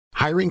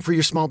Hiring for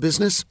your small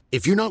business?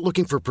 If you're not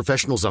looking for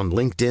professionals on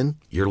LinkedIn,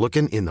 you're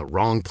looking in the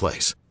wrong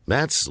place.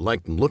 That's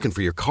like looking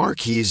for your car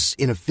keys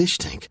in a fish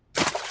tank.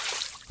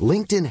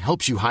 LinkedIn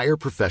helps you hire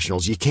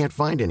professionals you can't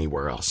find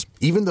anywhere else,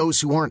 even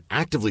those who aren't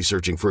actively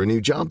searching for a new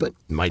job but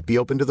might be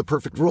open to the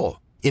perfect role.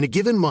 In a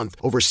given month,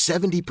 over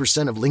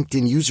 70% of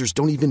LinkedIn users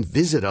don't even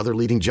visit other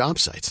leading job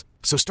sites.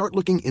 So start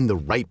looking in the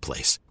right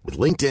place. With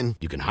LinkedIn,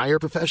 you can hire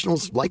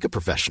professionals like a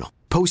professional.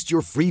 Post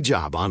your free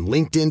job on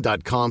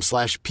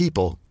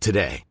linkedin.com/people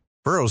today.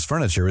 Burrow's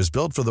furniture is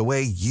built for the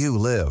way you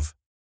live.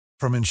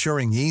 From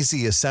ensuring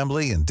easy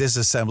assembly and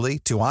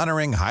disassembly to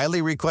honoring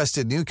highly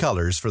requested new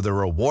colors for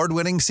their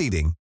award-winning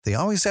seating, they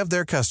always have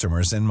their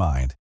customers in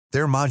mind.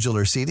 Their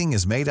modular seating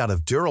is made out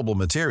of durable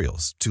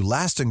materials to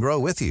last and grow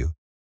with you.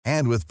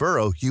 And with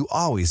Burrow, you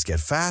always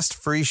get fast,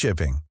 free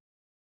shipping.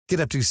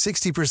 Get up to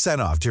 60%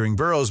 off during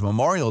Burrow's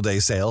Memorial Day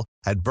sale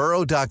at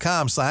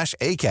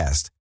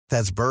burrow.com/ACAST.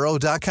 That's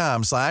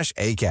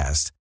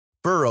burrow.com/ACAST.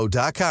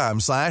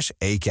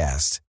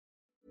 burrow.com/ACAST.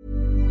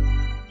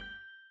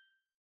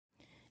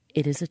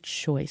 It is a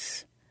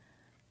choice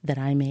that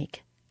I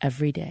make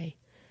every day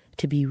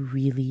to be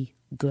really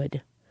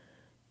good.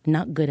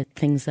 Not good at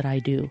things that I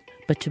do,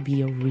 but to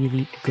be a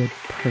really good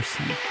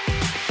person.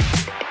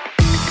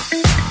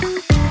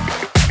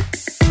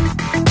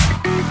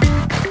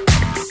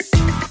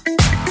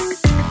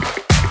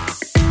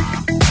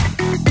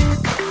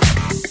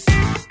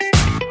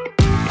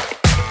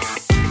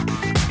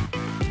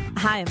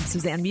 Hi, I'm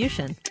Suzanne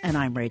Mushin. And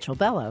I'm Rachel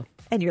Bello.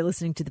 And you're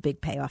listening to the Big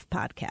Payoff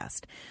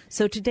podcast.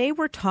 So today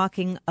we're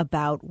talking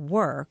about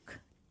work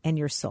and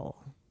your soul.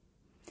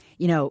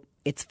 You know,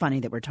 it's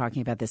funny that we're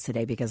talking about this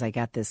today because I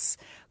got this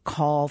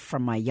call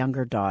from my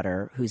younger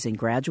daughter who's in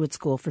graduate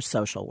school for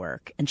social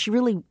work. And she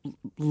really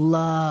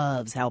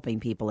loves helping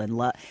people.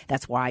 And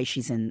that's why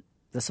she's in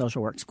the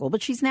social work school.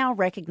 But she's now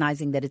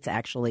recognizing that it's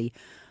actually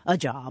a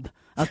job,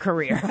 a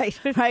career, right?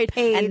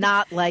 Paid. And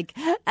not like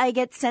I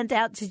get sent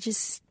out to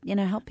just,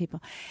 help people.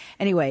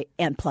 Anyway,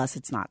 and plus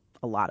it's not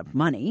a lot of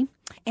money.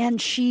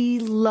 And she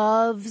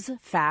loves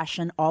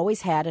fashion,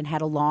 always had, and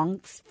had a long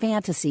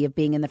fantasy of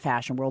being in the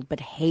fashion world, but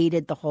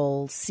hated the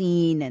whole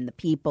scene and the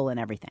people and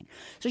everything.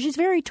 So she's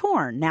very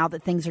torn now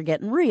that things are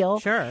getting real.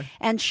 Sure.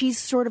 And she's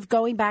sort of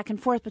going back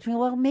and forth between,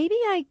 well, maybe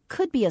I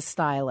could be a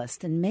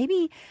stylist and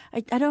maybe, I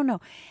don't know.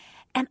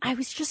 And I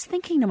was just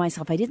thinking to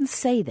myself, I didn't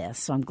say this,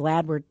 so I'm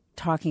glad we're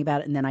talking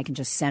about it, and then I can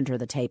just send her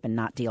the tape and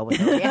not deal with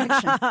the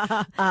reaction.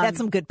 That's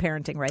some good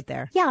parenting right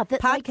there. Yeah.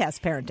 Podcast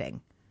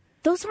parenting.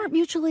 Those aren't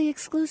mutually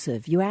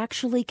exclusive. You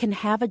actually can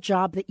have a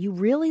job that you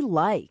really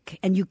like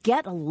and you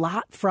get a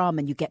lot from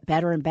and you get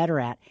better and better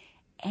at,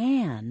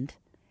 and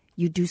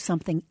you do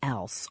something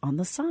else on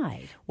the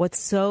side. What's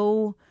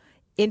so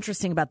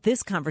interesting about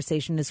this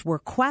conversation is we're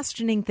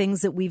questioning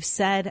things that we've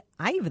said,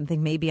 I even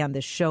think maybe on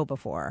this show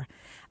before,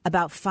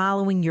 about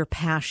following your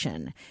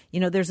passion.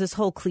 There's this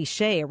whole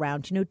cliche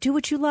around, do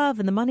what you love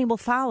and the money will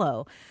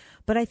follow.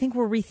 But I think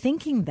we're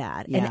rethinking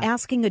that and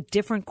asking a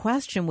different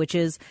question, which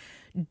is,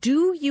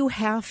 do you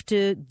have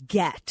to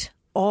get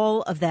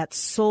all of that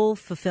soul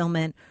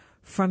fulfillment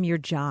from your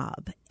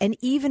job? And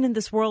even in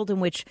this world in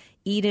which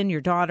Eden,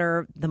 your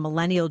daughter, the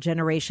millennial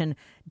generation,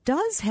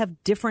 does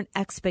have different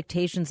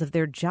expectations of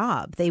their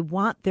job. They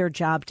want their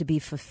job to be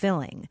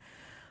fulfilling.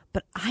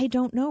 But I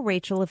don't know,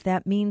 Rachel, if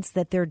that means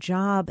that their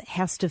job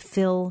has to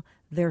fill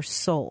their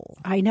soul.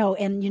 I know.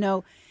 And,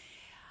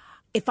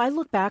 if I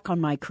look back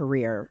on my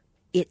career,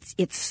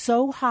 it's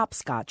so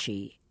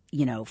hopscotchy,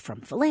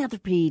 from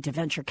philanthropy to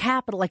venture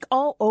capital, like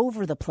all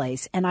over the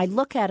place. And I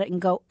look at it and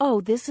go,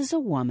 oh, this is a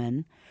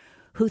woman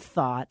who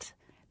thought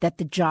that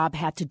the job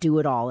had to do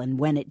it all. And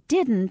when it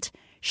didn't,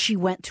 she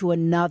went to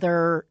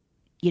another,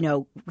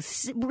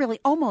 really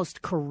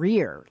almost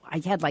career.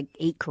 I had like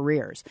 8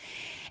 careers.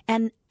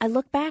 And I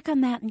look back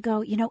on that and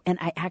go, and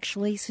I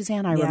actually,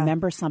 Suzanne, I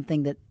remember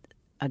something that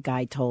a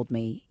guy told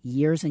me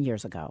years and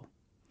years ago.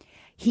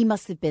 He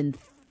must have been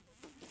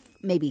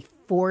maybe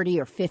 40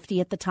 or 50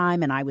 at the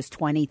time, and I was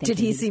 20. Did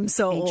he seem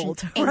so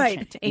old?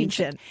 Right,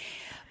 ancient.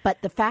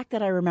 But the fact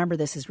that I remember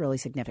this is really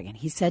significant.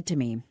 He said to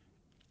me,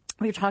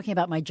 we were talking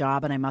about my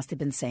job, and I must have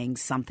been saying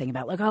something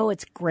about like, oh,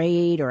 it's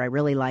great, or I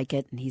really like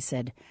it. And he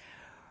said,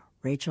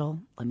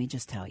 Rachel, let me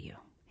just tell you,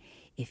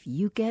 if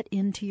you get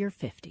into your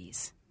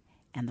 50s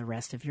and the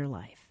rest of your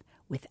life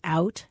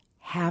without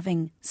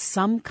having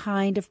some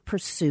kind of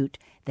pursuit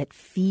that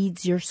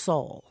feeds your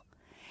soul,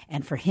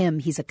 and for him,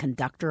 he's a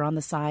conductor on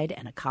the side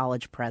and a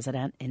college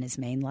president in his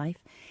main life.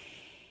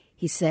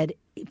 He said,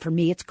 for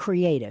me, it's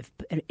creative.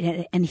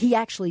 And he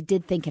actually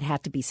did think it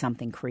had to be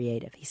something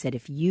creative. He said,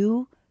 if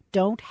you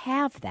don't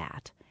have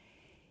that,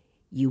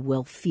 you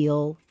will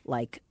feel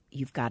like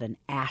you've got an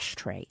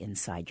ashtray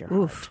inside your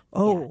heart. Oof.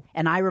 Oh. Yeah.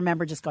 And I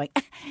remember just going,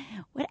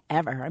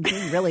 whatever, I'm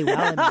doing really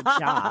well in my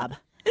job.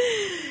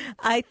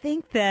 I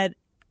think that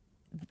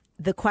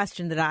the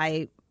question that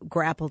I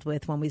grappled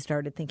with when we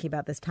started thinking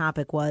about this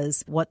topic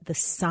was what the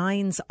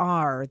signs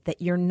are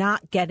that you're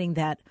not getting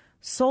that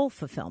soul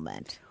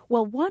fulfillment.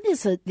 Well, one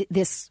is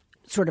this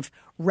sort of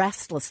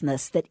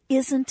restlessness that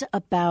isn't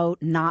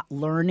about not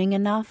learning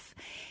enough,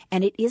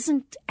 and it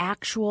isn't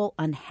actual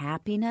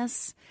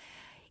unhappiness.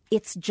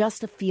 It's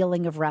just a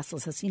feeling of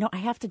restlessness. I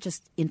have to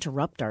just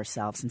interrupt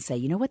ourselves and say,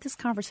 you know what this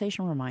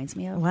conversation reminds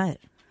me of? What?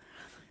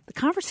 The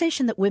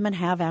conversation that women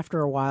have after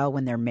a while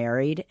when they're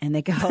married and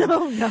they go,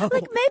 oh, no. Like,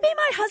 maybe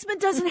my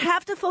husband doesn't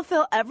have to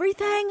fulfill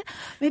everything.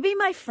 Maybe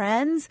my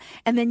friends.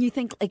 And then you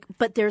think,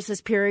 but there's this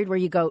period where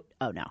you go,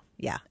 oh, no.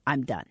 Yeah.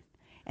 I'm done.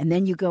 And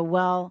then you go,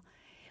 well,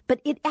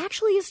 but it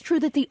actually is true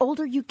that the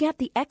older you get,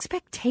 the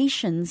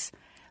expectations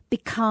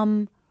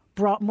become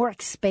more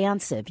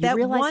expansive. You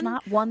realize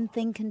not one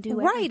thing can do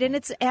everything. Right. And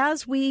it's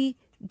as we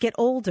get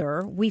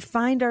older, we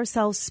find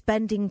ourselves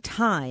spending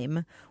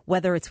time,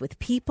 whether it's with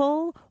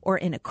people or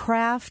in a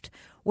craft,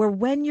 where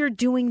when you're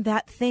doing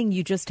that thing,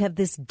 you just have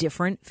this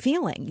different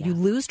feeling. Yeah. You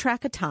lose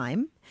track of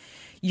time.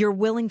 You're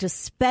willing to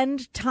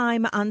spend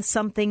time on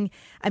something.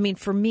 I mean,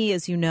 for me,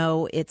 as you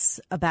know, it's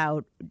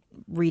about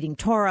reading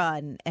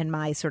Torah and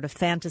my sort of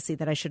fantasy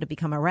that I should have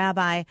become a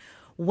rabbi.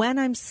 When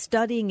I'm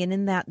studying and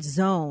in that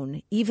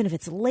zone, even if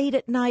it's late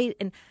at night,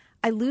 and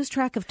I lose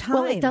track of time.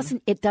 Well,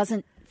 it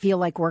doesn't feel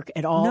like work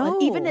at all. No.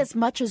 And even as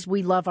much as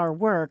we love our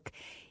work,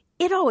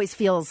 it always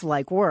feels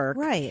like work.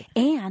 Right.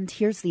 And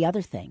here's the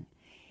other thing.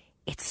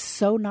 It's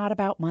so not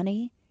about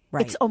money.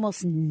 Right. It's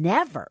almost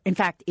never. In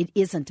fact, it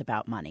isn't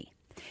about money.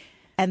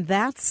 And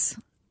that's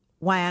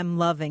why I'm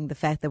loving the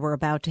fact that we're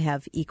about to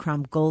have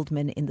Ikram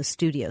Goldman in the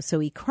studio. So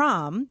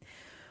Ikram,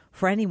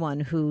 for anyone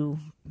who,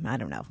 I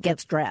don't know,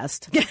 gets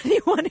dressed,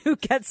 anyone who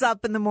gets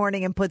up in the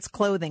morning and puts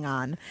clothing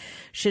on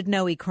should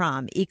know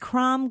Ikram.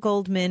 Ikram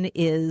Goldman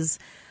is,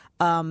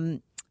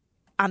 on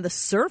the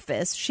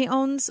surface, she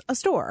owns a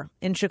store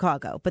in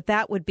Chicago. But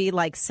that would be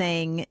like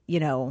saying,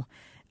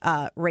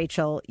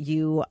 Rachel,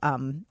 you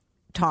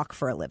talk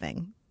for a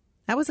living.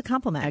 That was a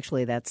compliment.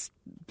 Actually, that's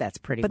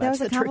pretty but much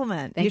that was a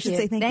compliment. You should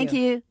say thank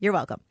you. You're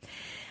welcome.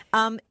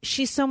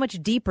 She's so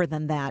much deeper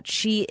than that.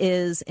 She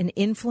is an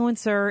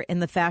influencer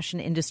in the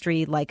fashion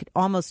industry like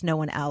almost no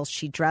one else.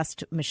 She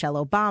dressed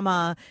Michelle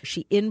Obama.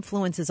 She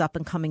influences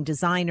up-and-coming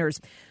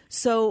designers.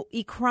 So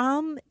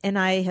Ikram and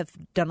I have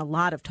done a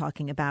lot of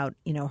talking about,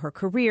 her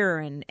career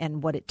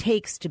and what it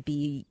takes to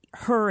be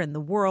her in the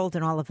world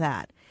and all of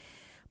that.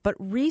 But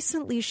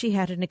recently she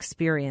had an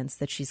experience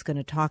that she's going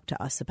to talk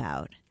to us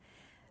about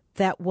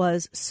that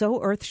was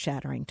so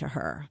earth-shattering to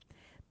her,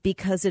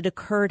 because it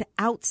occurred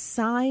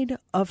outside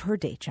of her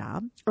day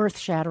job.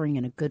 Earth-shattering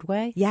in a good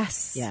way?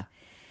 Yes. Yeah.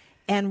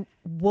 And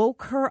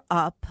woke her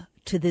up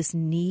to this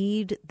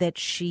need that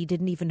she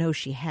didn't even know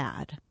she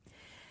had.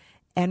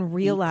 And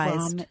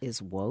realized... Ikram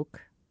is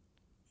woke?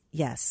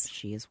 Yes.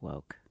 She is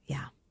woke.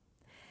 Yeah.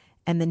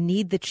 And the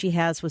need that she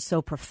has was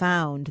so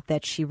profound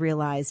that she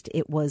realized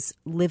it was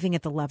living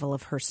at the level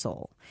of her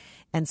soul.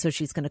 And so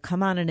she's going to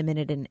come on in a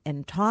minute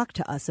and talk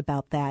to us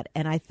about that.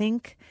 And I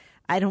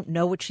don't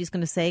know what she's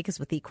going to say, because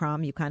with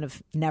Ikram, you kind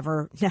of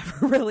never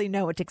really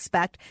know what to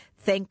expect.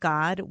 Thank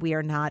God we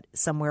are not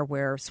somewhere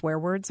where swear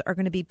words are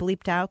going to be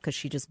bleeped out, because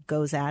she just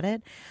goes at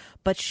it.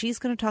 But she's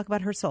going to talk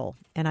about her soul,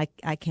 and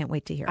I can't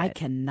wait to hear it. I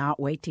cannot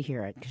wait to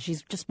hear it, because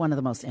she's just one of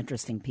the most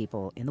interesting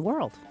people in the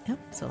world. Yep.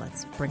 So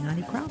let's bring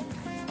on Ikram.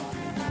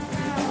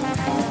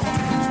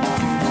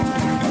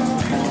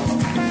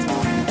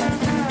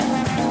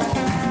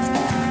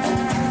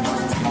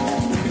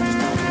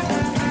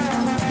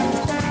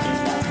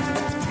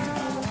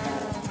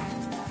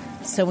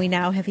 So we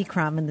now have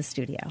Ikram in the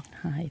studio.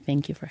 Hi,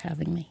 thank you for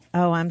having me.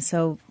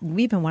 Oh,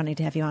 we've been wanting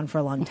to have you on for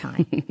a long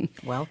time.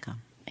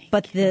 Welcome.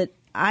 But the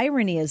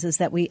irony is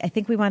that I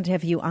think we wanted to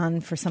have you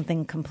on for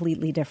something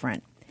completely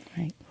different.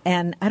 Right.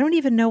 And I don't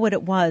even know what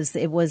it was.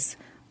 It was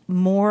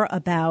more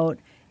about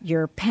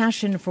your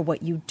passion for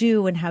what you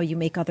do and how you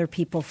make other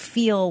people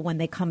feel when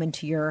they come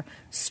into your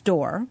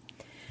store.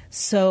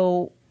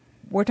 So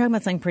we're talking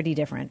about something pretty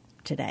different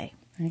today.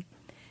 Right.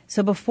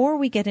 So before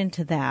we get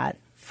into that,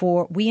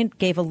 we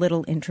gave a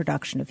little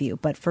introduction of you,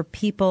 but for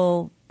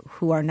people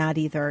who are not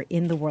either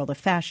in the world of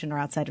fashion or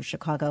outside of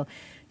Chicago,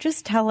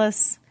 just tell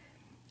us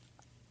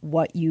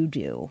what you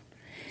do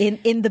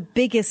in the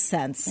biggest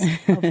sense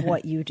of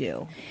what you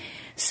do.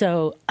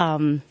 So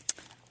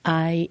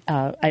I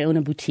own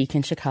a boutique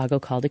in Chicago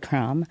called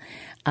Ikram.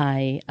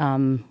 I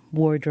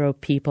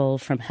wardrobe people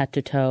from head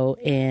to toe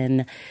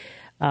in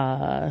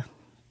high-end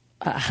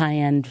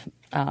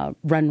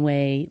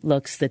runway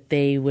looks that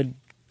they would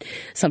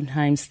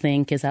sometimes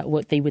think is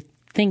what they would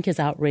think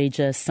is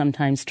outrageous,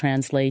 sometimes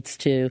translates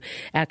to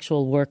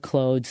actual work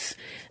clothes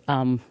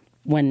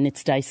when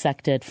it's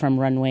dissected from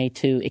runway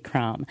to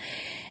Ikram.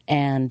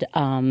 And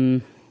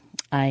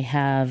I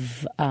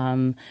have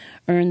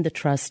earned the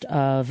trust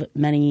of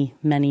many,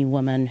 many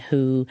women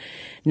who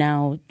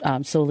now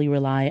solely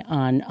rely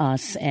on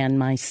us and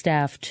my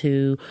staff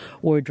to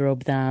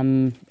wardrobe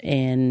them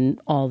in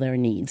all their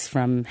needs,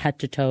 from head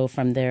to toe,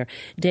 from their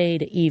day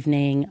to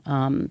evening.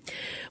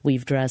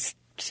 We've dressed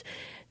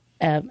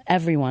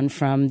everyone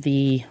from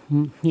the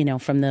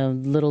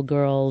little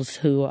girls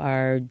who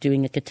are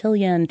doing a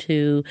cotillion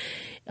to,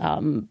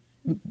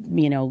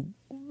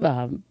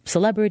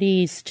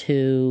 celebrities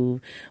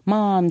to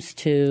moms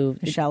to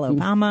Michelle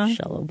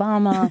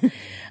Obama.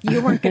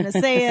 You weren't going to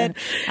say it.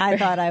 I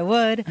thought I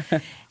would.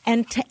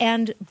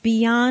 And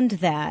beyond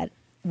that,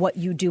 what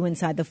you do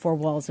inside the four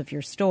walls of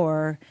your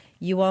store,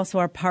 you also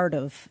are part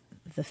of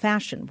the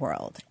fashion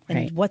world. And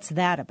Right. what's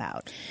that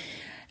about?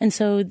 And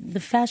so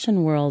the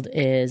fashion world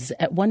is,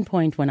 at one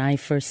point when I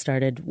first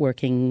started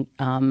working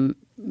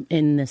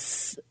in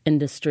this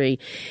industry,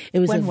 it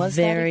was When was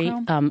that, very.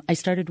 Ikram? I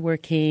started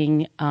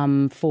working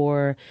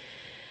for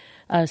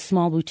a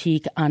small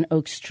boutique on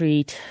Oak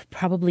Street,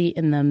 probably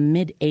in the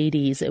mid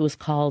 '80s. It was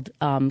called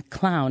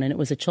Clown, and it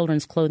was a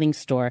children's clothing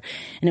store,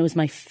 and it was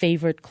my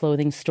favorite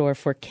clothing store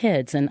for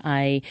kids, and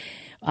I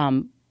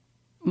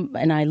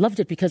loved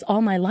it because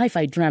all my life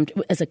I dreamt,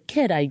 as a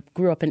kid, I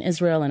grew up in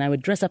Israel and I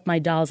would dress up my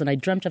dolls and I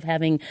dreamt of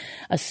having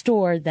a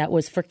store that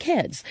was for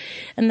kids.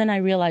 And then I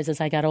realized as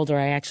I got older,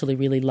 I actually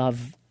really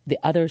love the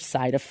other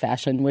side of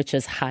fashion, which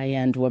is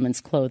high-end women's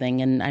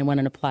clothing. And I went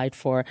and applied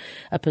for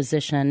a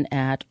position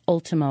at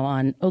Ultimo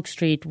on Oak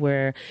Street,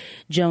 where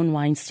Joan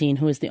Weinstein,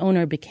 who is the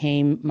owner,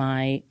 became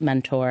my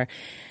mentor.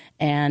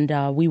 And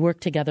we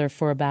worked together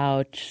for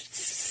about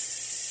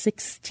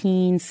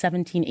 16,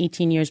 17,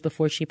 18 years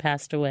before she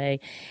passed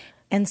away.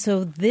 And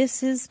so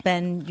this has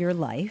been your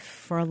life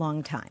for a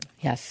long time.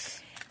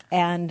 Yes.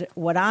 And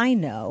what I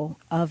know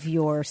of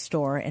your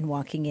store and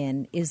walking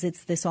in is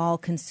it's this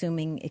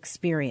all-consuming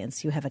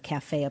experience. You have a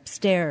cafe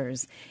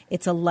upstairs.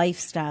 It's a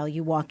lifestyle.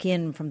 You walk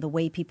in from the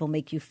way people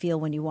make you feel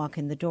when you walk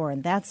in the door.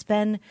 And that's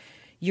been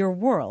your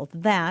world,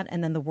 that,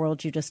 and then the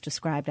world you just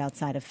described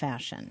outside of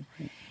fashion.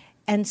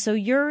 And so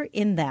you're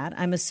in that.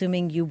 I'm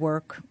assuming you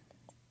work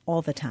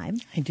all the time.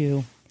 I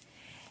do.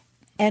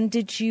 And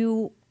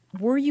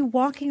were you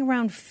walking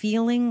around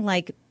feeling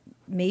like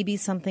maybe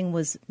something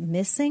was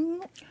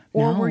missing?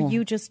 Or No. were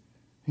you just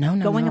No,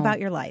 going no. about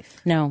your life?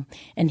 No.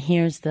 And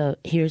here's the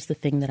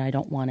thing that I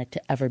don't want it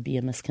to ever be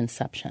a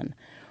misconception.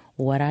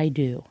 What I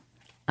do,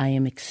 I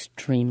am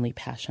extremely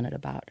passionate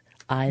about.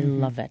 I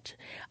love it.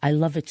 I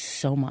love it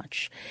so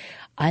much.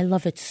 I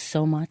love it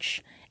so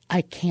much.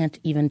 I can't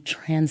even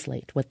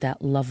translate what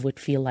that love would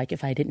feel like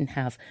if I didn't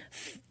have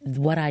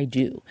what I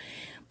do.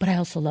 But I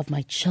also love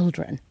my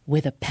children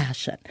with a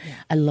passion. Yeah.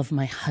 I love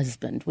my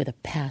husband with a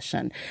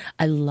passion.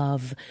 I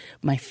love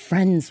my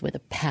friends with a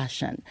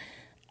passion.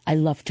 I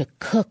love to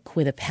cook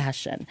with a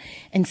passion.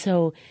 And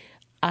so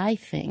I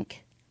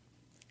think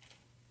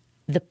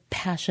the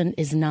passion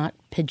is not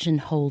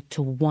pigeonholed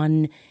to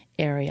one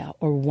area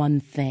or one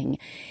thing.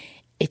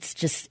 It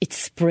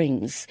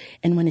springs.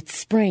 And when it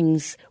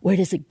springs, where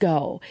does it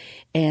go?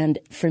 And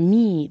for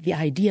me, the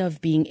idea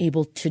of being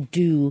able to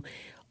do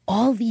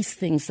all these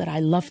things that I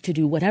love to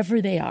do,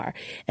 whatever they are,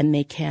 and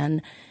they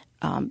can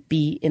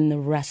be in the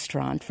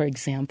restaurant, for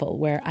example,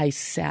 where I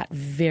sat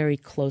very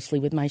closely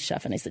with my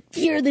chef and I said,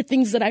 here are the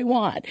things that I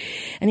want.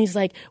 And he's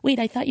like, wait,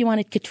 I thought you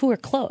wanted couture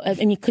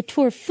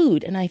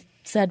food. And I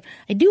said,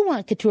 I do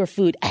want couture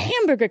food, a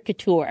hamburger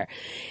couture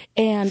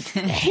and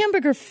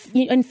hamburger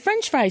and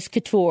French fries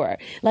couture.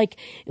 Like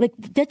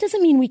that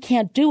doesn't mean we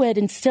can't do it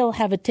and still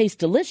have it taste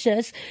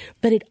delicious,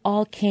 but it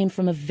all came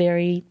from a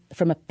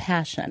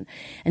passion.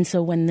 And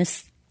so when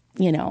this,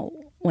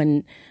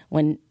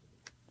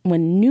 when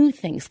new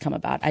things come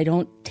about, I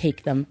don't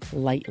take them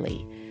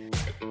lightly.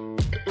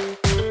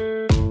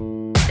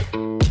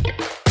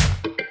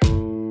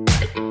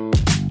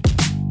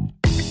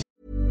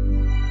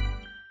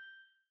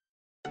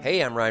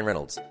 Hey, I'm Ryan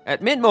Reynolds.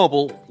 At Mint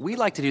Mobile, we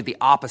like to do the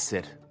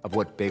opposite of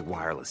what Big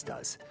Wireless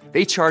does.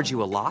 They charge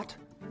you a lot,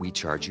 we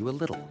charge you a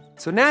little.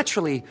 So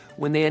naturally,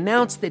 when they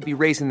announced they'd be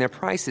raising their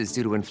prices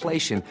due to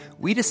inflation,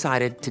 we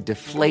decided to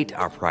deflate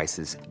our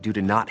prices due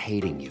to not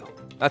hating you.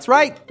 That's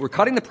right. We're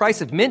cutting the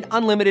price of Mint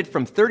Unlimited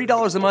from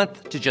 $30 a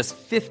month to just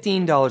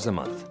 $15 a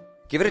month.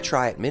 Give it a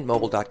try at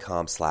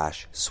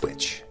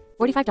mintmobile.com/switch.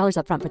 $45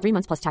 up front for 3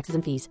 months plus taxes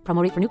and fees.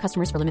 Promo rate for new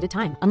customers for limited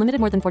time. Unlimited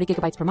more than 40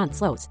 gigabytes per month.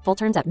 Slows full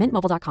terms at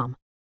mintmobile.com.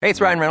 Hey, it's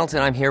Ryan Reynolds,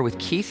 and I'm here with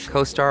Keith,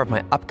 co-star of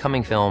my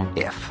upcoming film,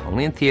 If,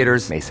 only in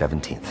theaters May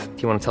 17th.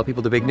 Do you want to tell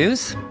people the big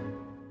news?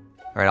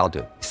 All right, I'll do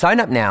it. Sign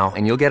up now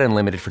and you'll get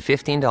unlimited for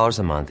 $15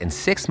 a month and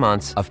 6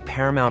 months of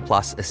Paramount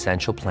Plus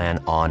Essential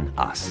Plan on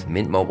us.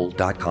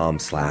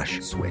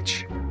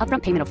 mintmobile.com/switch.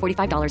 Upfront payment of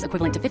 $45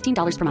 equivalent to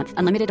 $15 per month.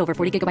 Unlimited over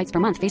 40 gigabytes per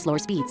month. Face lower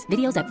speeds.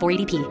 Videos at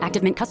 480p.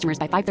 Active Mint customers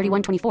by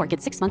 531.24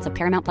 get 6 months of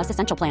Paramount Plus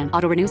Essential Plan.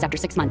 Auto renews after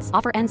 6 months.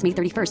 Offer ends May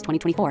 31st,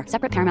 2024.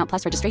 Separate Paramount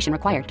Plus registration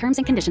required. Terms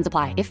and conditions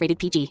apply if rated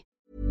PG.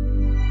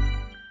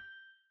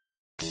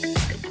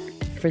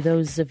 For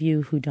those of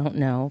you who don't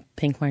know,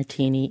 Pink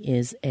Martini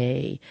is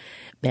a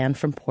band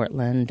from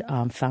Portland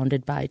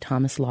founded by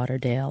Thomas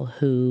Lauderdale,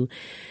 who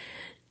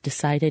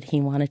decided he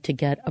wanted to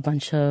get a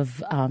bunch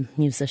of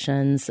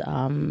musicians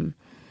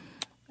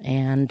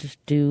and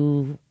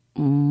do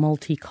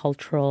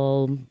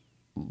multicultural,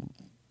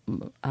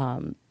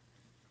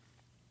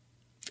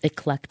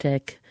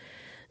 eclectic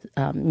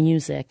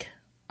music.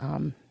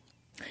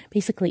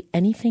 Basically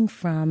anything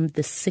from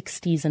the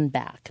 60s and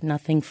back,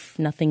 nothing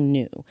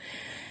new.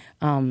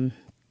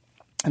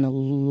 a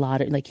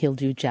lot of, like, he'll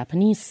do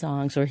Japanese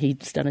songs, or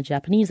he's done a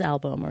Japanese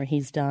album, or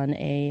he's done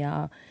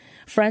a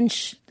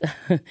French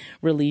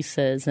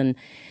releases. And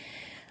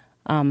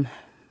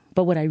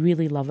but what I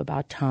really love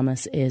about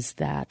Thomas is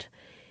that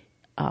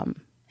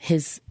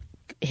his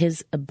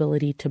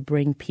ability to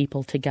bring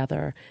people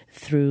together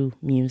through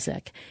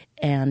music,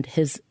 and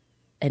his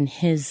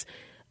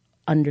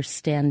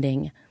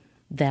understanding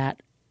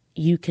that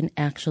you can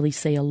actually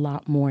say a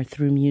lot more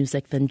through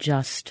music than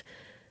just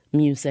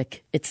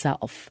music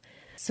itself.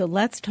 So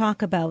let's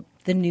talk about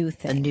the new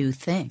thing. The new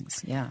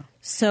things, yeah.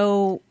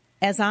 So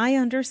as I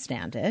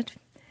understand it,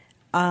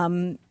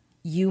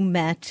 you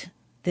met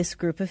this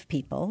group of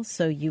people.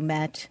 So you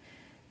met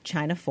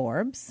China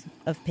Forbes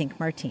of Pink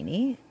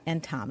Martini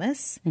and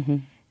Thomas. Mm-hmm.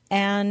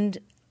 And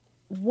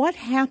what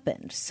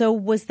happened? So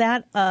was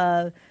that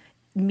a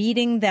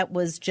meeting that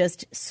was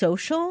just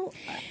social?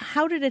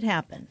 How did it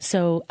happen?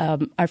 So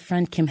our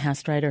friend Kim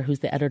Hastreiter, who's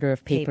the editor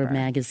of Paper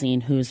magazine,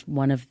 who's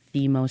one of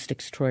the most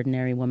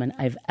extraordinary women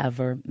I've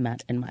ever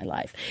met in my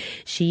life.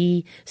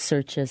 She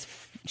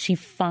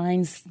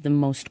finds the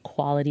most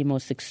quality,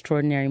 most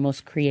extraordinary,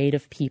 most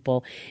creative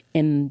people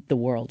in the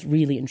world,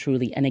 really and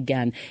truly. And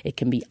again, it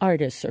can be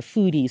artists or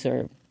foodies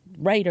or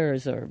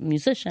writers or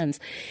musicians.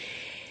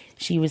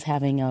 She was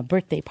having a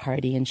birthday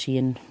party, and she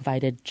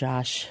invited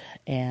Josh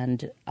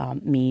and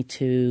me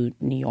to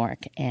New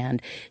York,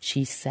 and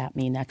she sat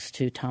me next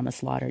to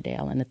Thomas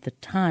Lauderdale. And at the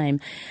time,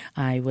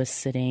 I was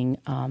sitting,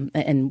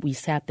 and we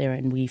sat there,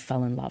 and we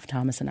fell in love.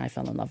 Thomas and I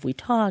fell in love. We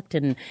talked,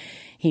 and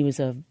he was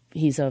all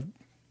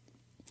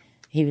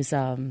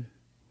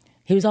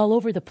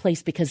over the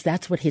place, because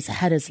that's what his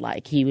head is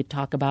like. He would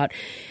talk about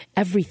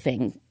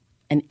everything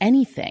and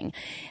anything.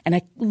 And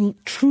I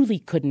truly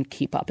couldn't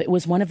keep up. It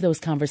was one of those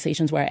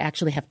conversations where I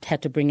actually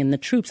had to bring in the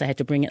troops. I had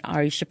to bring in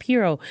Ari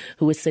Shapiro,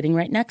 who was sitting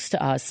right next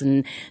to us,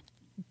 and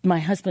my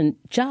husband,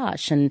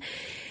 Josh. And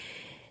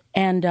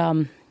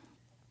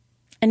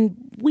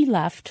we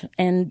left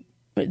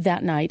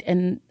that night,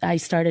 and I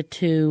started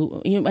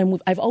to, and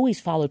I've always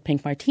followed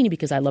Pink Martini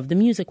because I love the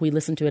music. We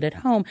listened to it at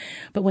home.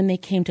 But when they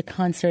came to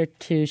concert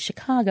to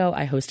Chicago,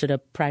 I hosted a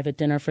private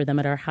dinner for them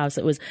at our house.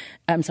 At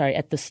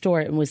the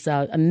store. It was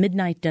a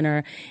midnight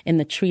dinner in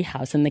the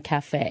Treehouse, in the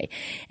cafe.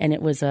 And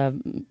it was a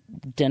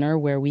dinner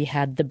where we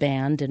had the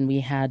band, and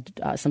we had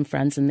some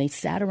friends, and they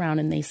sat around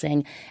and they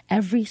sang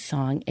every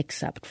song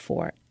except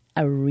for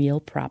a real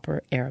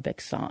proper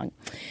Arabic song.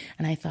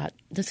 And I thought,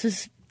 this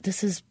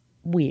is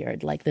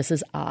weird, like, this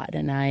is odd.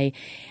 And I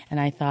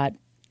thought,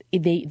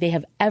 they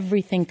have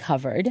everything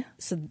covered.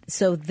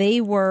 So they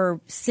were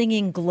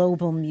singing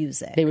global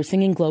music. They were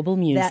singing global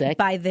music. That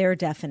by their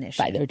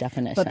definition. By their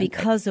definition. But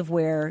because of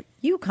where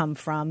you come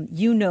from,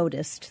 you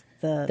noticed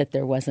that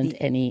there wasn't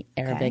any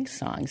Arabic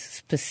songs,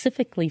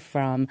 specifically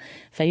from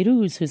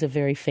Fayrouz, who's a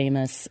very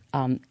famous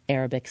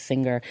Arabic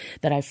singer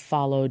that I've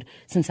followed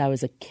since I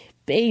was a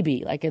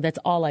baby. Like, that's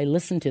all I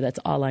listened to. That's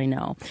all I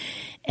know.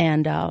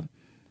 And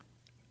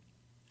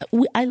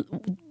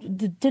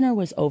the dinner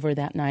was over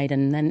that night,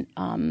 and then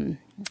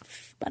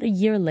about a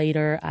year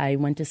later, I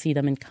went to see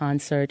them in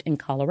concert in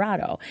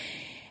Colorado,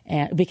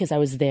 because I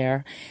was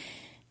there.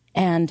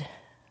 And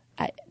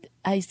I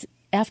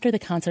after the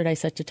concert, I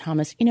said to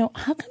Thomas,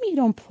 how come you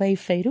don't play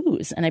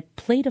Fayrouz? And I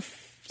played a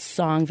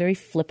song very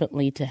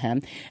flippantly to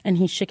him, and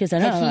he shook his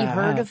head. Had he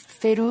heard of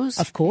Fayrouz?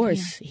 Of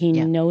course. Yeah. He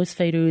knows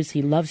Fayrouz.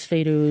 He loves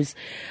Fayrouz.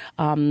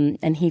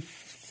 And he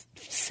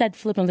said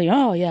flippantly,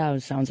 oh, yeah,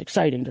 it sounds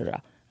exciting.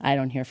 I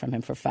don't hear from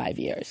him for 5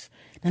 years.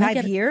 And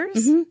 5 years?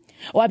 Mm-hmm.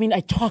 Well, I mean, I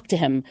talked to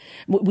him.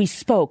 We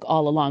spoke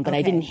all along, but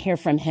I didn't hear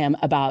from him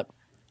about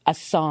a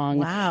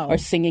song or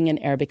singing an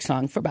Arabic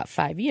song for about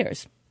 5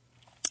 years.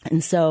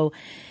 And so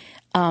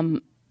I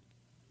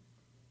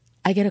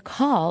get a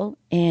call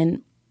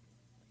in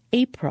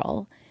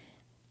April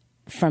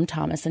from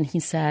Thomas, and he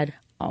said,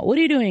 what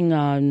are you doing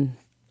on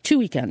 2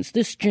 weekends,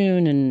 this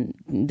June and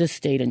this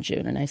date in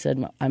June? And I said,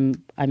 well,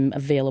 I'm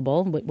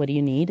available. What do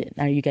you need?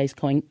 Are you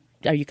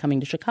coming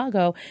to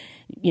Chicago?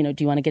 Do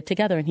you want to get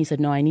together? And he said,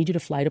 no, I need you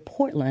to fly to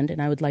Portland,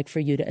 and I would like for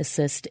you to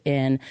assist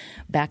in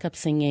backup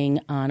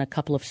singing on a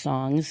couple of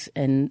songs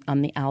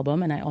on the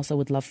album. And I also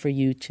would love for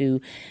you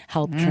to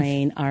help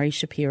train Ari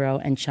Shapiro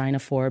and China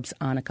Forbes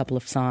on a couple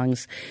of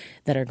songs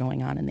that are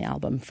going on in the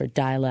album for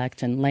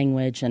dialect and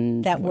language.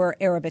 And that were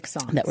Arabic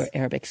songs.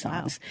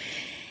 Wow.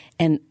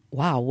 And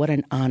wow, what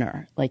an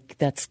honor. Like,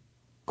 that's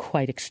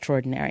quite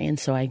extraordinary. And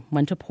so I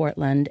went to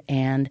Portland,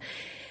 and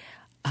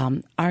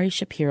Ari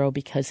Shapiro,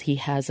 because he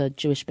has a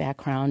Jewish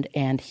background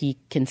and he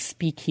can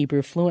speak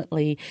Hebrew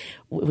fluently,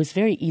 it was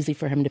very easy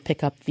for him to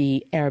pick up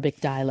the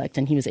Arabic dialect,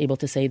 and he was able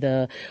to say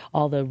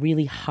all the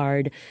really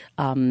hard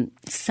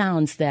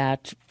sounds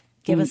that...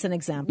 Give us an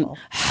example.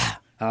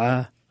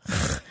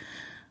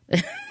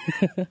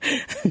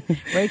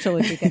 Rachel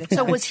would be good at that.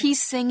 So was he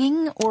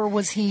singing, or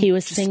was he? He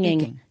was singing.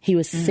 Speaking? He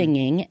was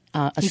singing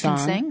a he song.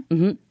 Can sing?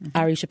 Mm-hmm. Mm-hmm.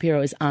 Ari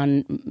Shapiro is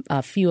on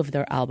a few of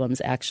their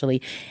albums,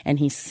 actually, and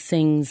he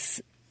sings.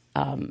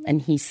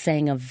 And he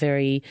sang a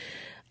very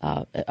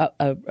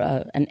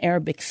an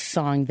Arabic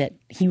song that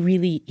he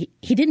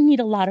didn't need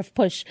a lot of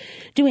push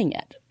doing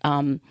it.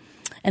 And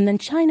then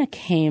China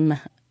came.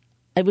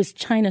 It was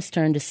China's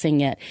turn to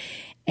sing it,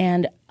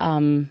 and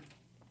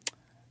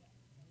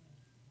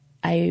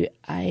I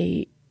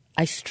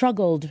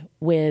struggled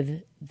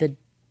with the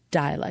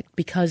dialect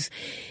because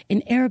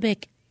in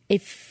Arabic,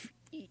 if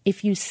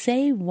you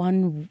say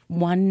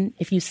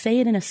if you say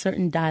it in a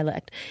certain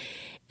dialect,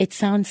 it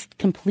sounds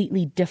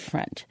completely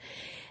different.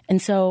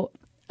 And so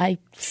I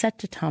said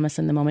to Thomas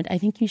in the moment, I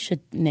think you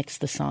should nix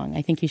the song.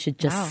 I think you should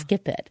just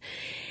skip it.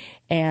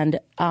 And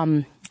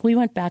we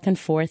went back and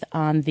forth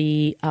on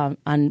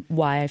on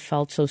why I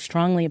felt so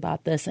strongly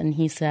about this. And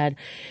he said,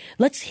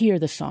 let's hear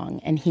the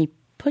song. And he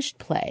pushed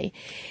play.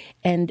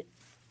 And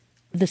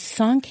the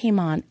song came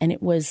on, and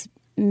it was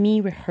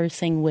me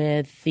rehearsing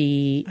with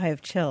the I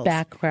have chills.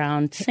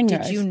 Background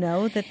singers. Did you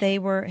know that they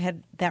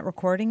had that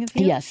recording of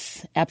you?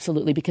 Yes,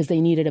 absolutely, because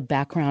they needed a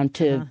background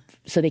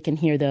so they can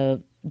hear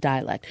the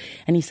dialect.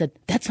 And he said,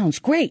 that sounds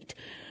great.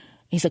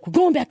 He's like, we're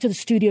going back to the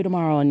studio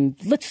tomorrow, and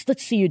let's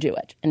see you do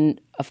it. And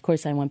of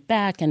course, I went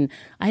back, and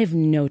I have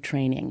no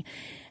training.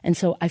 And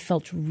so I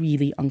felt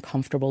really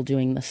uncomfortable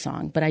doing the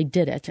song. But I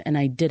did it, and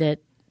I did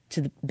it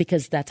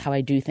because that's how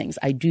I do things.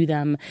 I do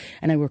them,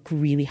 and I work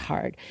really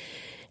hard.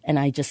 And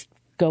I just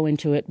go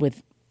into it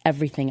with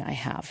everything I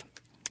have.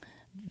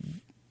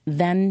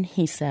 Then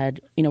he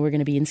said, we're going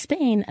to be in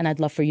Spain, and I'd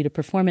love for you to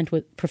perform it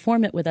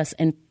with us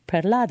in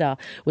Perlada,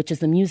 which is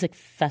the music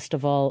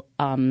festival.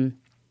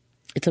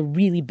 It's a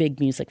really big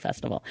music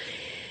festival.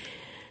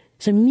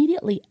 So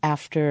immediately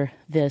after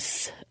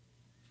this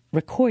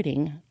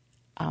recording,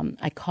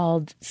 I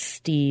called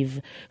Steve,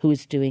 who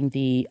was doing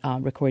the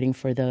recording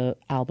for the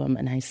album,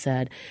 and I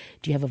said,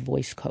 do you have a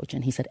voice coach?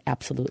 And he said,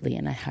 absolutely.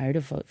 And I hired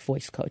a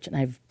voice coach, and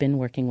I've been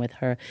working with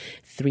her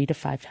 3 to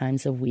 5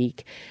 times a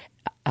week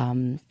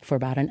for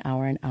about an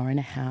hour and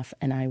a half,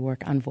 and I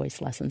work on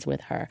voice lessons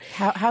with her.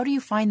 How do you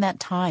find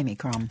that time,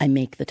 Ikram? I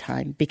make the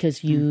time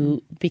because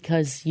you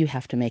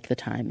have to make the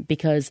time,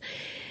 because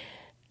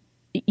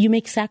you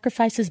make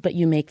sacrifices, but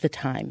you make the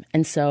time.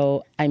 And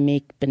so I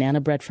make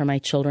banana bread for my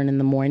children in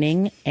the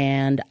morning,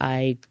 and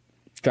I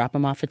drop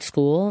them off at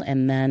school,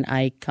 and then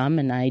I come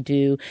and I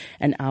do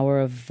an hour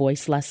of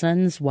voice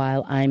lessons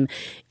while I'm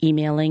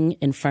emailing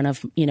in front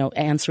of,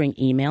 answering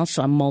emails.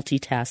 So I'm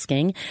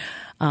multitasking.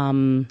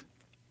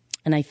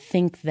 And I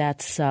think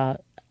that's,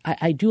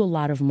 I do a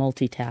lot of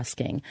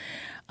multitasking.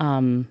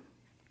 And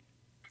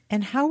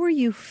how are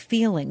you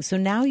feeling? So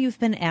now you've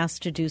been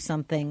asked to do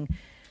something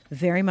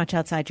very much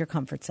outside your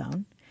comfort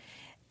zone.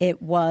 It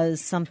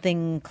was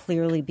something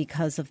clearly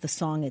because of the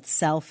song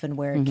itself and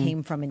where it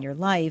came from in your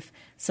life,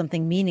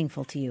 something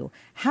meaningful to you.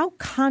 How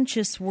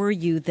conscious were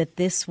you that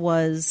this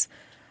was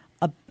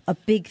a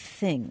big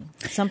thing,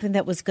 something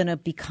that was going to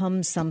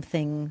become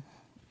something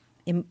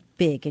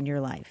big in your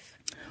life?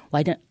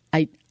 Well,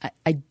 I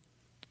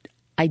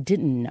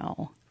didn't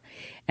know.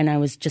 And I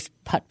was just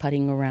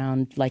putt-putting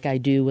around like I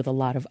do with a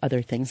lot of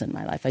other things in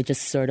my life. I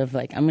just sort of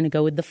I'm going to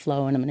go with the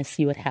flow, and I'm going to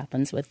see what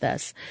happens with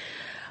this.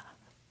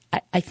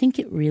 I think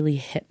it really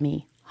hit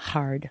me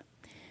hard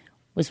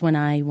was when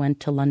I went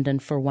to London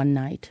for one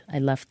night. I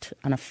left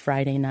on a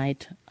Friday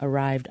night,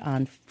 arrived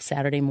on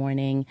Saturday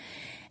morning,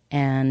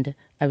 and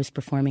I was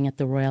performing at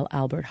the Royal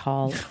Albert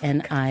Hall,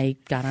 and I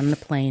got on the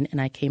plane,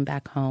 and I came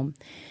back home.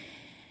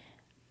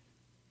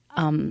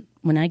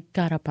 When I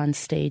got up on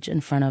stage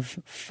in front of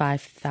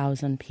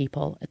 5,000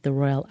 people at the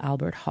Royal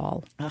Albert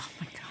Hall, oh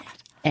my God!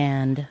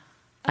 And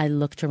I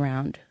looked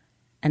around,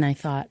 and I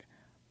thought,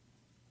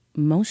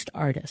 most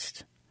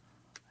artists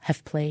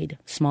have played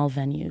small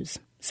venues,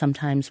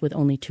 sometimes with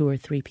only 2 or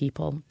 3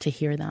 people to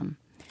hear them,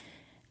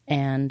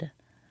 and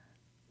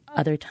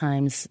other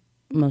times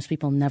most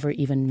people never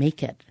even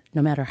make it,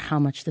 no matter how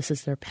much this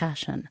is their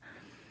passion.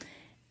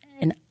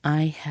 And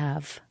I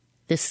have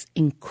this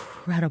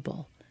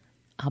incredible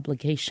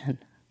obligation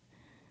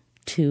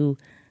to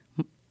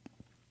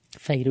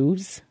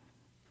Fairuz,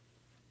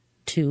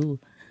 to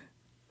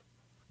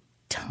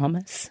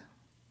Thomas,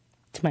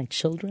 to my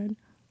children,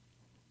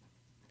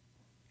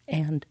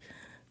 and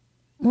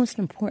most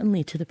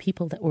importantly to the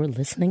people that were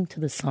listening to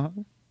the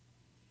song.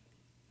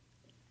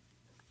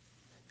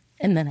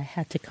 And then I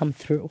had to come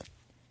through.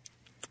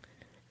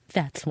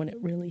 That's when it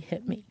really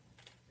hit me.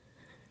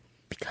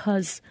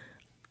 Because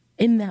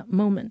in that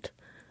moment,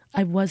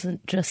 I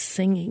wasn't just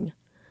singing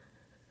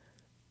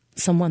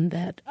someone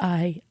that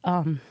I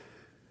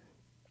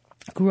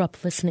grew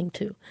up listening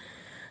to.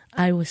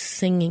 I was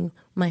singing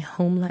my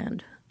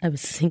homeland. I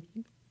was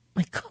singing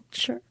my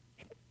culture.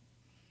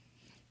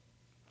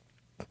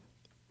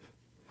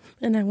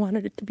 And I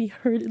wanted it to be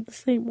heard in the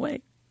same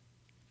way.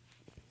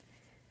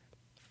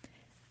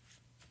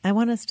 I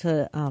want us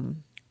to,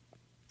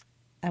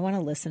 I want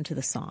to listen to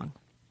the song.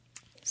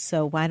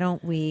 So why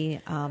don't we,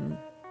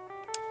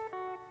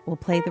 we'll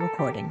play the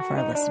recording for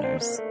our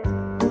listeners.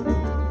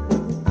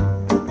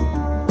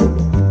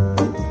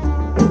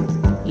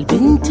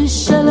 البنت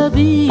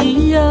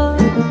الشلبية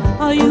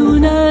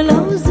عيونها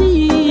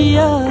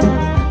لوزية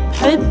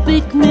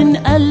بحبك من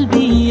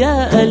قلبي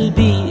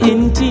قلبي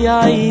انتي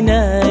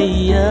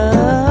عينيا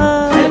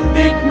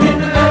حبك من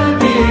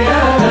قلبي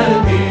يا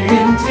قلبي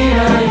انتي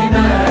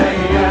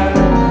عينيا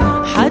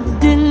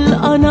حد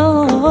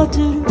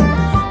القناطر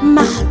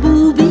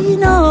محبوبي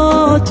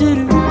ناطر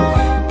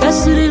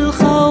كسر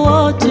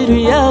الخواطر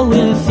يا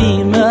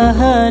ولفي ما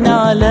هان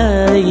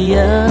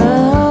عليا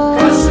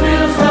كسر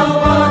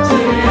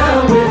الخواطر يا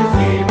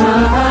ولفي ما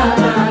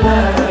هان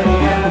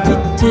عليا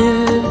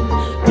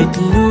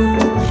بتلوح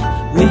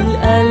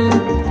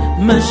والقلب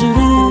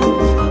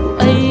مجروح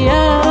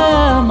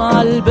وأيام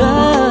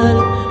عالبال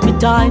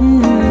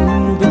بتعن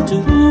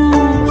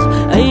وبتروح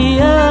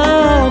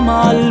أيام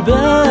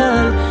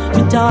عالبال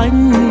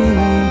بتعن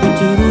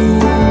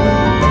بتروح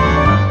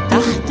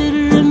تحت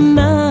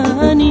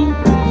الرماني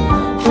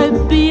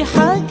حبي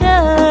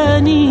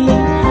حكاني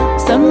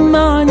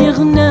سمعني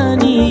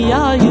غناني يا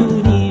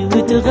عيوني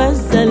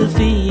وتغزل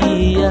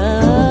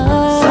فيا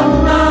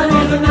سمعني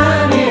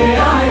غناني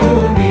يا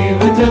عيوني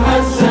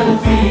وتغزل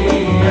فيا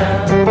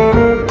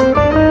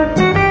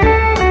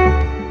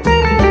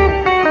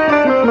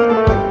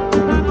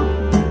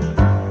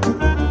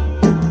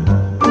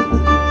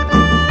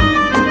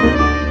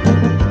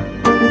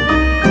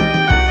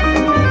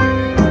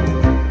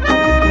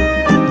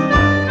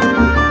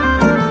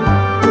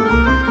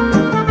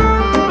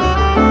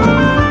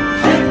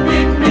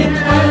حبك من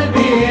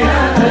قلبي يا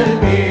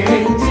قلبي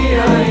انتي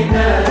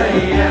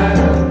عينيا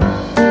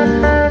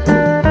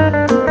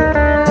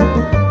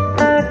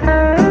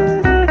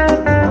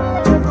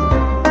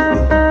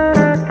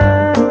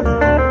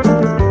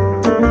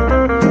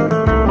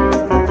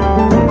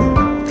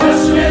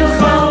كسر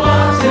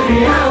الخواطر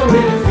يا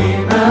ولفي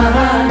ما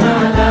هان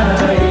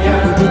عليا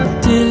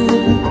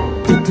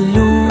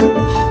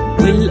بتلوح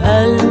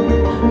والقلب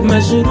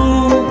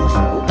مجروح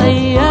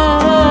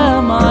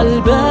وأيام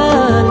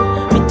عالبال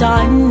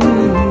بتعن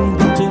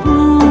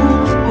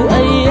بتروح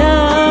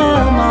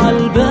وأيام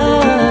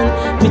عالبال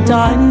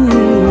بتعن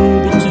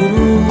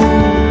بتروح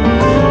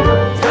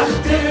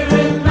تحت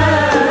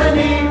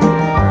الرماني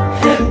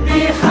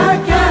حبي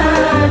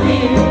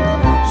حكاني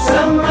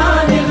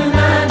سمعني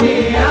غناني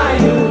يا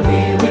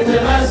عيوني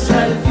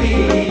وتغزل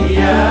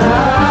فيا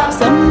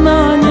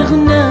سمعني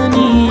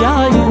غناني يا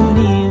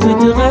عيوني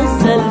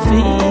وتغزل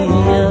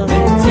فيا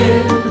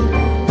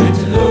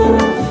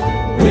بتلوح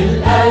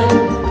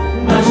والقلب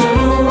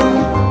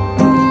مجروح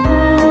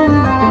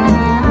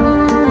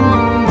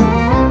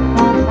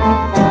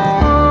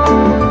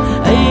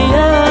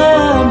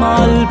أيام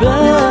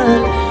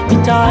عالبال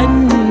بتعن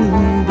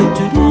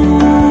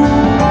بتروح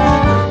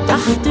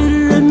تحت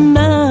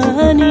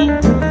الرماني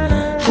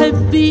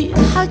حبي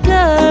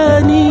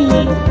حكاني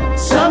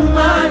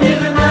سمعني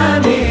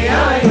غناني يا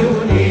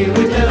عيوني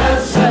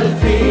وتغزل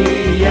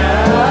فيا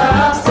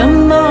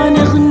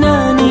سمعني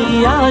غناني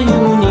يا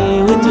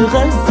عيوني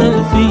وتغزل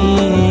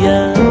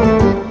فيا.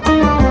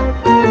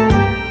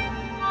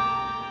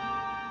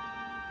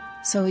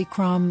 So,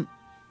 Ikram,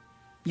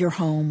 you're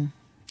home.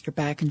 You're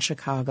back in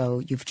Chicago.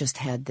 You've just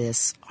had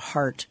this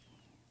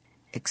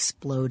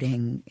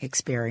heart-exploding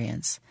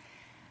experience.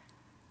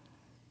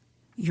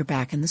 You're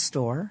back in the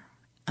store,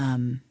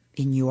 in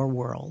your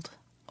world.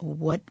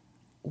 What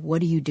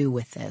do you do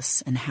with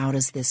this, and how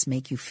does this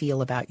make you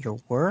feel about your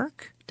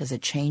work? Does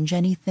it change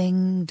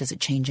anything? Does it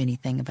change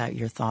anything about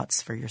your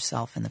thoughts for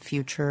yourself in the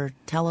future?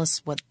 Tell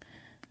us what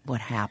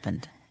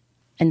happened.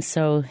 And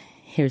so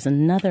here's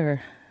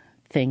another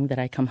thing that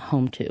I come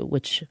home to,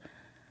 which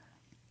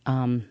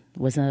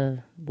was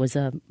a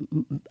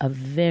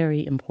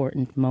very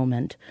important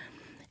moment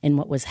in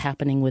what was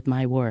happening with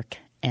my work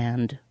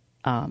and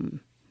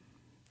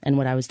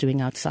what I was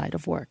doing outside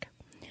of work.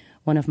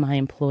 One of my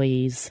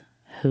employees,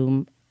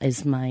 whom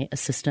is my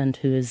assistant,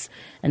 who is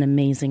an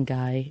amazing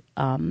guy,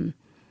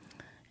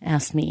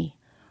 asked me,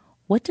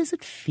 "What does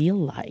it feel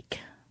like?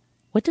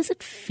 What does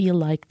it feel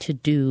like to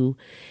do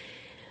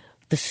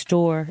the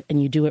store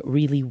and you do it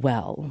really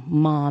well,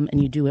 mom,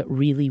 and you do it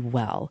really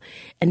well,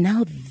 and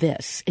now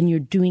this, and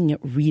you're doing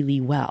it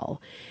really well?"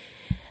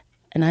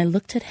 And I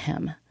looked at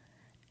him,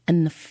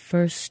 and the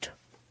first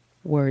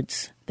words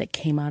that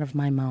came out of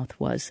my mouth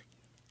was,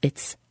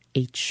 "It's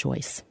a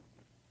choice.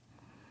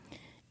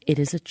 It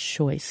is a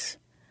choice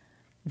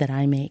that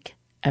I make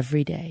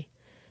every day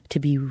to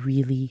be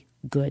really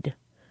good.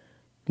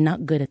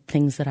 Not good at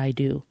things that I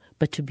do,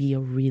 but to be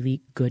a really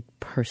good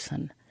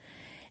person."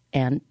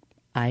 And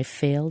I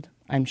failed,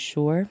 I'm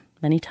sure,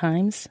 many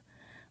times,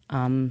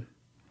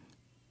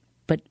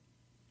 but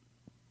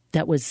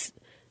that was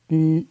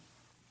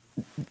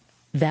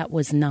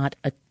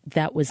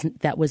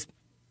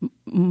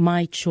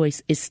my choice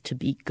is to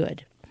be good.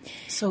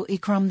 So,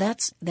 Ikram,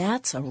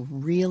 that's a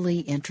really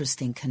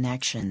interesting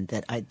connection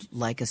that I'd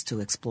like us to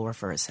explore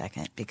for a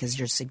second, because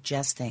you're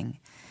suggesting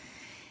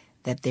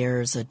that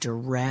there's a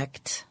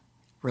direct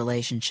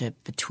relationship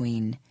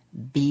between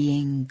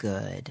being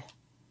good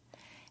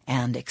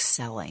and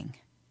excelling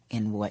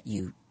in what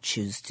you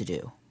choose to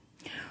do.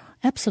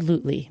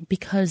 Absolutely,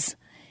 because,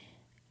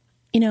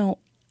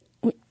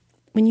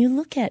 when you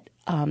look at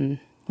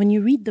when you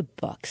read the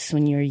books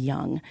when you're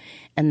young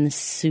and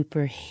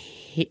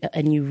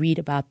and you read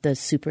about the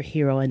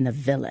superhero and the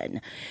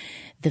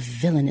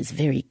villain is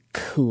very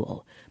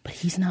cool, but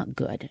he's not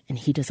good and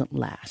he doesn't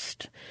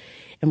last.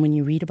 And when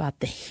you read about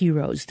the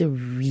heroes, they're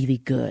really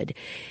good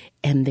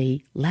and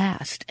they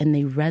last and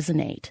they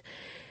resonate.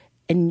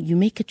 And you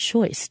make a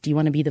choice. Do you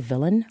want to be the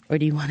villain or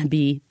do you want to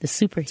be the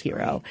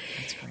superhero?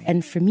 That's great.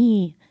 And for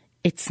me,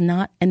 it's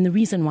not, and the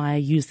reason why I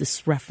use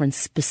this reference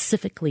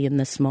specifically in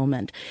this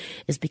moment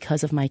is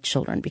because of my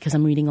children, because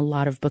I'm reading a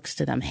lot of books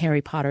to them.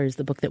 Harry Potter is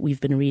the book that we've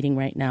been reading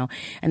right now,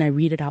 and I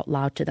read it out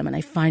loud to them, and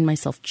I find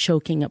myself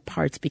choking at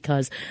parts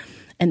because,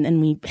 and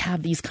then we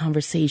have these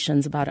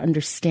conversations about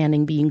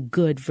understanding being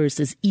good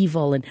versus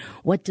evil, and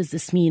what does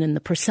this mean, and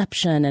the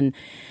perception,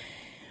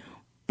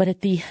 but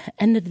at the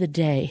end of the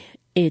day,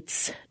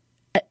 it's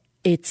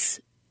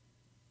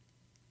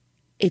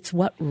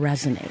what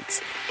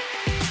resonates.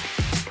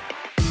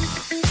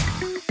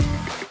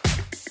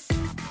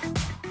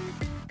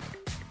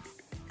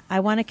 I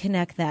want to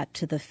connect that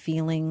to the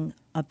feeling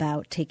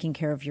about taking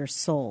care of your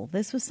soul.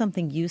 This was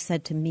something you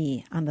said to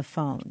me on the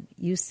phone.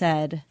 You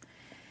said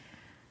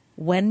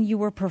when you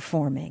were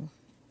performing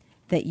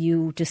that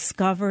you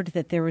discovered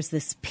that there was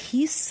this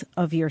piece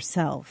of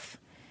yourself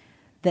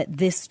that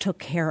this took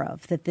care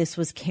of, that this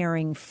was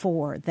caring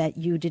for, that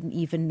you didn't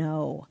even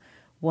know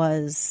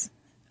was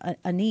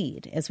a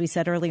need. As we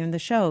said earlier in the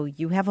show,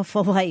 you have a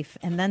full life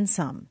and then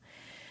some.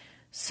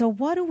 So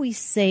what do we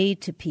say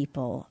to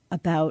people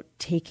about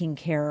taking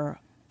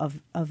care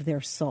of their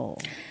soul?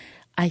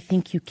 I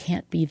think you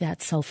can't be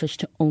that selfish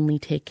to only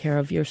take care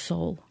of your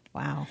soul.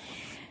 Wow.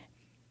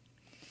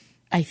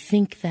 I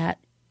think that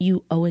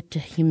you owe it to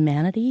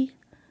humanity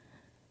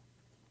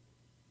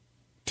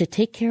to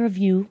take care of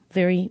you,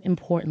 very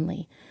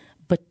importantly,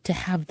 but to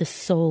have the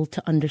soul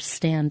to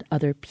understand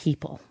other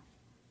people.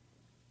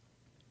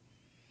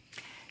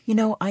 You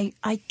know,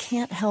 I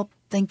can't help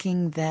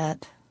thinking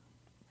that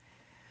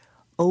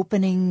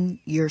opening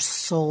your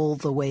soul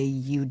the way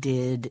you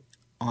did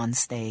on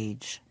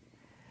stage,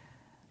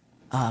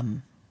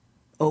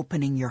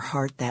 opening your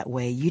heart that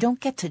way, you don't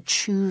get to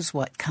choose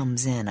what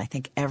comes in. I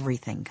think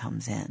everything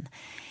comes in.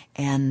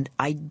 And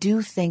I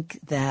do think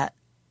that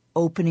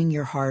opening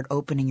your heart,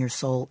 opening your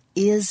soul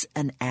is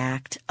an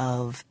act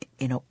of,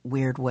 in a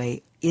weird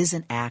way, is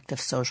an act of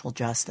social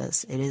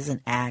justice. It is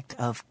an act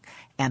of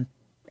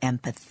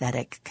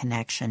empathetic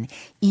connection,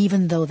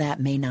 even though that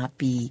may not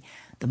be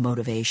the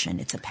motivation.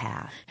 It's a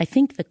path. I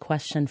think the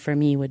question for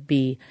me would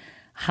be,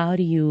 how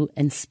do you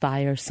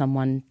inspire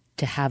someone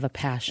to have a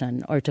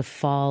passion or to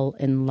fall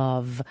in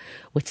love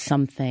with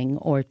something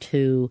or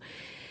to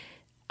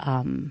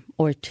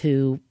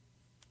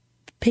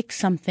pick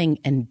something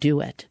and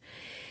do it?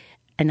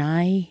 And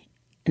I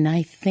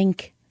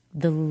think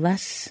the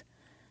less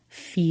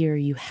fear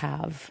you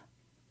have,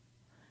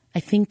 I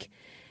think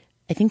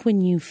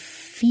when you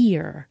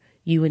fear,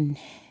 you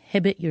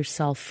inhibit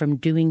yourself from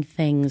doing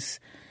things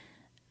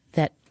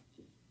that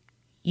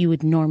you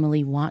would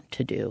normally want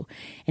to do.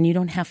 And you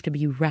don't have to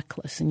be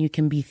reckless and you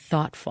can be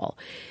thoughtful.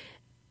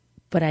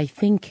 But I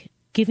think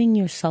giving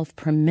yourself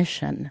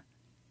permission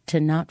to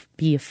not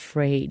be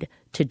afraid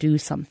to do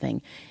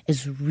something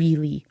is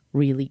really,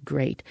 really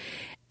great.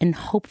 And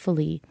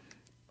hopefully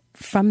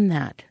from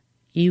that,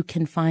 you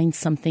can find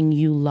something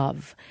you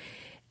love.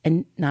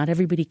 And not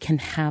everybody can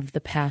have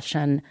the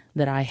passion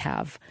that I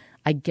have.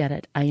 I get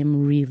it. I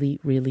am really,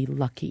 really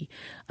lucky.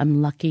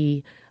 I'm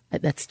lucky.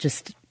 That's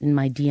just in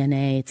my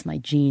DNA. It's my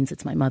genes.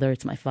 It's my mother.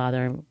 It's my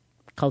father.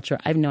 Culture.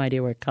 I have no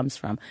idea where it comes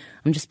from.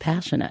 I'm just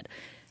passionate.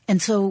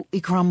 And so,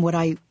 Ikram, what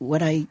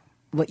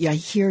I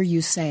hear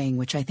you saying,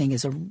 which I think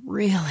is a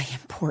really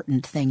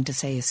important thing to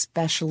say,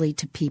 especially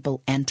to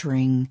people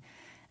entering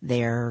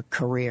their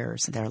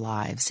careers, their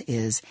lives,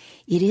 is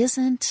it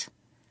isn't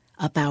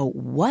about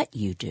what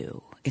you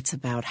do. It's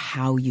about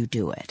how you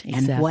do it.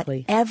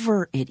 Exactly. And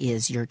whatever it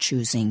is you're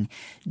choosing,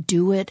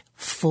 do it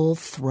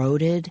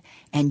full-throated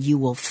and you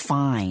will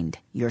find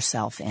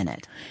yourself in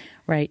it.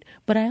 Right.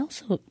 But I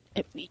also,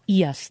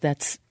 yes,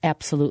 that's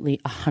absolutely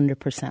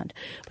 100%.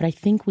 But I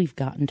think we've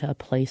gotten to a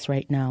place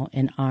right now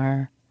in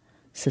our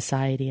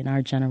society, in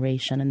our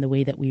generation, and the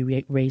way that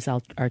we raise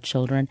our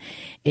children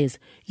is,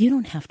 you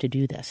don't have to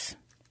do this.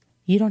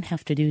 You don't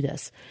have to do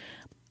this.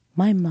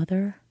 My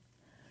mother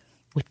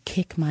would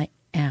kick my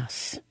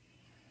ass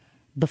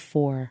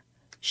before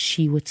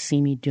she would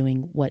see me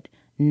doing what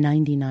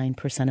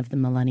 99% of the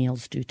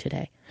millennials do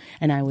today.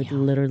 And I would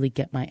literally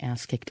get my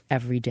ass kicked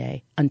every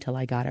day until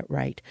I got it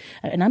right.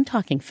 And I'm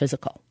talking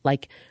physical.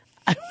 Like,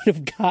 I would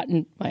have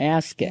gotten my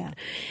ass kicked. Yeah.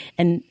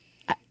 And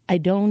I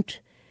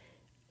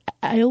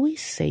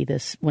always say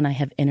this when I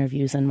have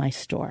interviews in my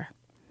store.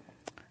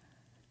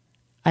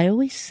 I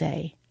always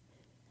say,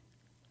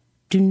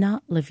 do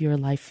not live your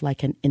life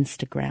like an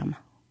Instagram,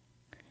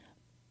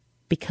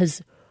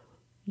 because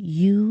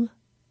you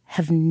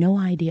have no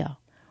idea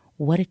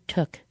what it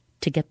took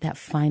to get that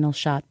final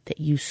shot that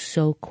you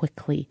so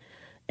quickly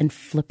and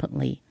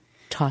flippantly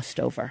tossed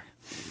over.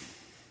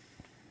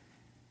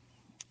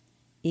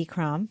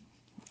 Ikram,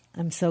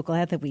 I'm so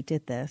glad that we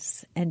did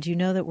this. And you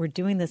know that we're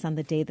doing this on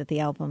the day that the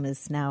album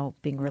is now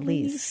being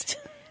released.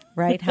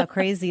 Right? How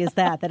crazy is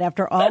that? That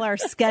after all our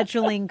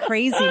scheduling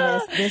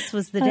craziness, this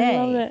was the day.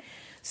 I love it.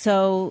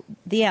 So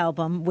the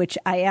album, which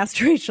I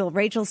asked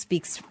Rachel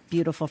speaks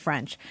beautiful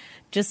French.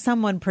 Just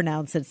someone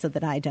pronounce it so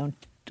that I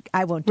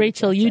won't do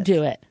Rachel, you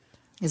do it.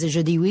 Is it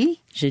Je dis oui?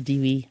 Je dis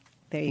oui.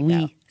 There you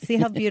go. See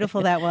how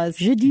beautiful that was?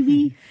 Je dis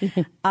oui.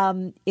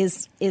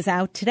 Is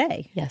out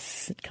today.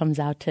 Yes, it comes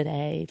out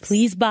today.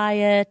 Please buy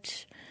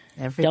it.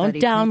 Everybody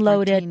Don't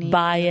download martini. it.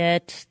 Buy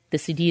it. The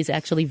CD is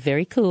actually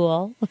very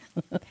cool.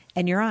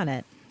 And you're on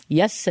it.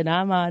 Yes, and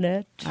I'm on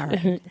it. All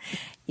right.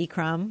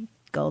 Ikram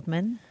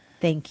Goldman,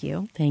 thank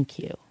you. Thank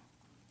you.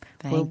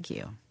 Thank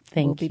you.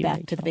 Thank We'll be you, back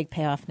to Rachel. the big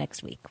payoff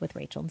next week with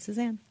Rachel and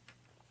Suzanne.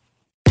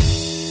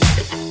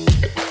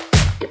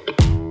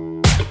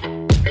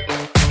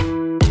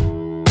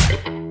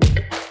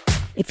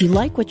 If you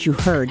like what you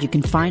heard, you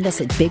can find us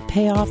at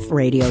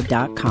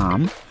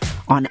bigpayoffradio.com,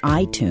 on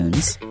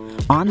iTunes,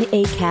 on the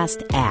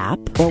Acast app,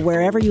 or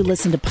wherever you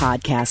listen to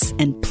podcasts.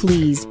 And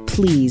please,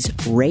 please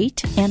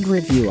rate and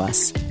review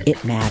us.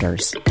 It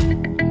matters.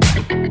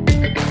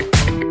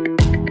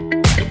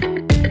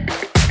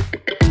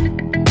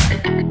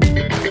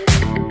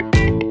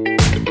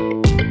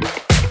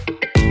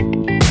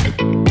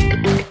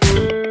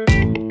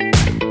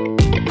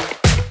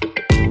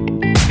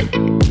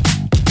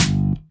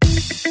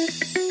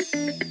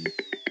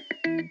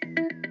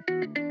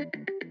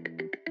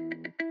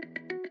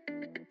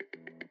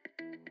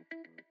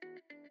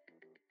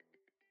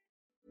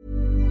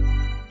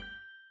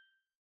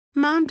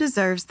 Mom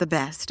deserves the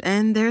best,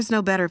 and there's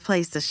no better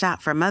place to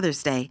shop for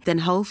Mother's Day than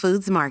Whole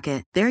Foods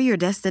Market. They're your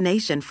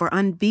destination for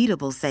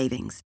unbeatable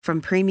savings,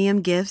 from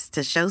premium gifts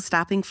to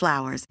show-stopping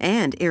flowers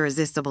and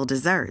irresistible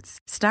desserts.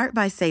 Start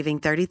by saving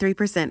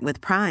 33%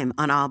 with Prime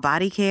on all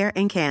body care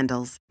and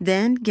candles.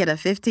 Then get a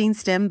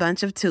 15-stem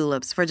bunch of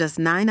tulips for just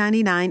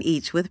 $9.99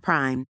 each with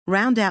Prime.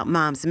 Round out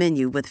Mom's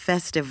menu with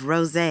festive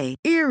rosé,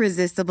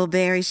 irresistible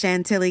berry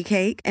chantilly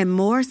cake, and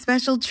more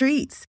special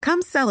treats.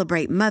 Come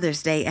celebrate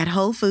Mother's Day at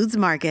Whole Foods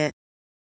Market.